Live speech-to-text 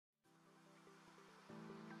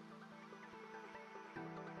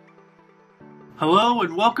Hello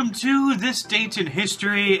and welcome to This Date in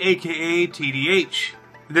History, aka TDH.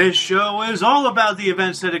 This show is all about the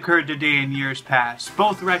events that occurred today in years past,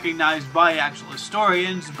 both recognized by actual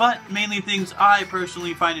historians, but mainly things I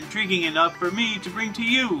personally find intriguing enough for me to bring to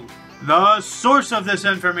you. The source of this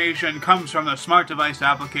information comes from the smart device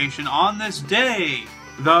application on this day.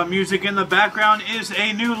 The music in the background is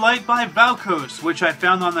A New Light by Valcos, which I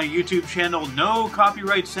found on the YouTube channel No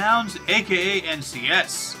Copyright Sounds, aka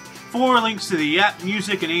NCS. For links to the app,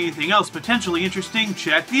 music, and anything else potentially interesting,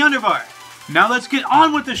 check the underbar. Now let's get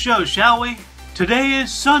on with the show, shall we? Today is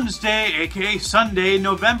Sun's Day, aka Sunday,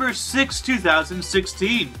 November 6,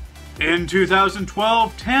 2016. In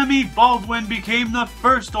 2012, Tammy Baldwin became the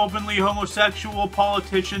first openly homosexual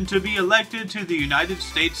politician to be elected to the United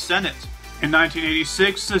States Senate. In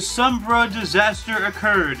 1986, the Sombra disaster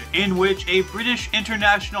occurred, in which a British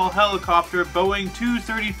international helicopter Boeing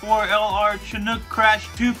 234LR Chinook crashed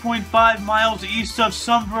 2.5 miles east of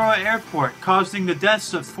Sombra Airport, causing the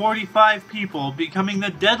deaths of 45 people, becoming the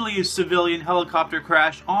deadliest civilian helicopter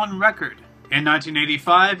crash on record. In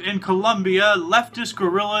 1985, in Colombia, leftist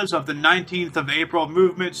guerrillas of the 19th of April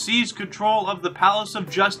movement seized control of the Palace of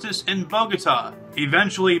Justice in Bogota,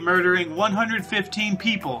 eventually murdering 115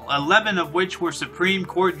 people, 11 of which were Supreme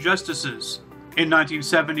Court justices. In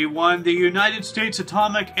 1971, the United States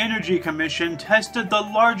Atomic Energy Commission tested the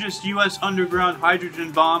largest U.S. underground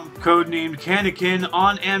hydrogen bomb, codenamed Canakin,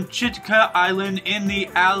 on Amchitka Island in the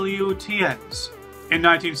Aleutians. In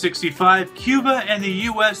 1965, Cuba and the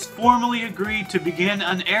U.S. formally agreed to begin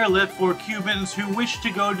an airlift for Cubans who wished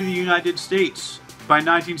to go to the United States. By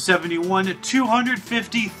 1971,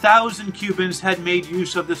 250,000 Cubans had made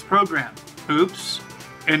use of this program. Oops.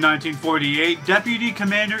 In 1948, Deputy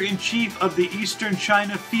Commander-in-Chief of the Eastern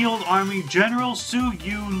China Field Army General Su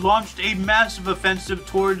Yu launched a massive offensive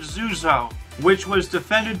towards Zhuzhou, which was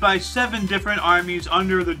defended by 7 different armies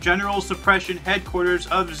under the General Suppression Headquarters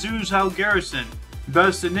of Zhuzhou Garrison,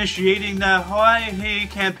 thus initiating the Huaihe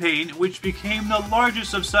Campaign, which became the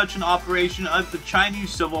largest of such an operation of the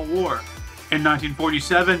Chinese Civil War. In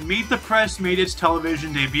 1947, Meet the Press made its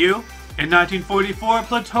television debut. In 1944,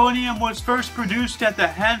 plutonium was first produced at the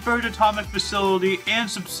Hanford Atomic Facility and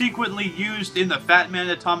subsequently used in the Fat Man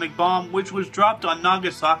atomic bomb, which was dropped on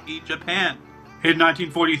Nagasaki, Japan. In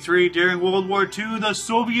 1943, during World War II, the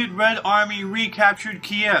Soviet Red Army recaptured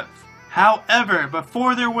Kiev. However,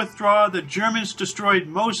 before their withdrawal, the Germans destroyed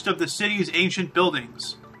most of the city's ancient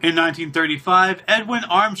buildings. In 1935, Edwin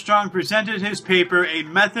Armstrong presented his paper, A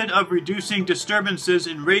Method of Reducing Disturbances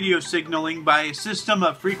in Radio Signaling by a System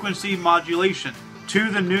of Frequency Modulation, to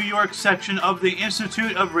the New York section of the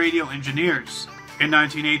Institute of Radio Engineers. In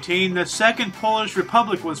 1918, the Second Polish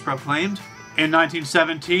Republic was proclaimed. In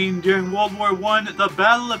 1917, during World War I, the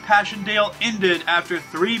Battle of Passchendaele ended after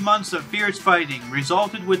 3 months of fierce fighting,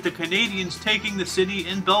 resulted with the Canadians taking the city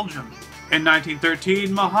in Belgium. In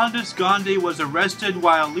 1913, Mohandas Gandhi was arrested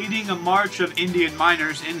while leading a march of Indian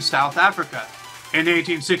miners in South Africa. In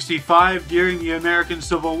 1865, during the American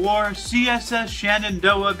Civil War, CSS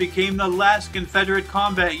Shenandoah became the last Confederate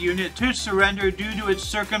combat unit to surrender due to its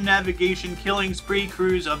circumnavigation killing spree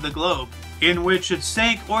cruise of the globe, in which it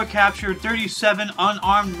sank or captured 37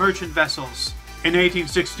 unarmed merchant vessels. In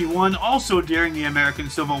 1861, also during the American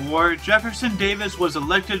Civil War, Jefferson Davis was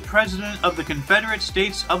elected President of the Confederate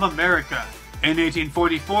States of America. In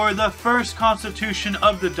 1844, the first Constitution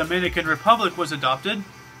of the Dominican Republic was adopted.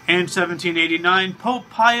 In 1789, Pope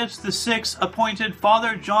Pius VI appointed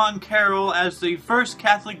Father John Carroll as the first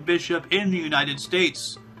Catholic bishop in the United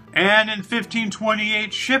States. And in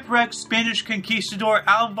 1528, shipwrecked Spanish conquistador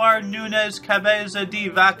Alvar Nuñez Cabeza de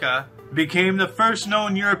Vaca became the first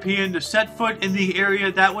known European to set foot in the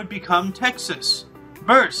area that would become Texas.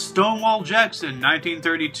 Births: Stonewall Jackson,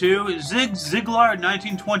 1932, Zig Ziglar,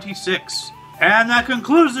 1926. And that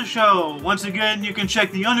concludes the show. Once again, you can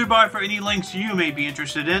check the underbar for any links you may be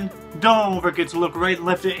interested in. Don't forget to look right and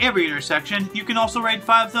left at every intersection. You can also rate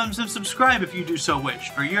 5 thumbs and subscribe if you do so wish.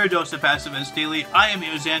 For your dose of passive daily, I am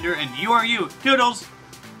Aeoxander, and you are you. Toodles!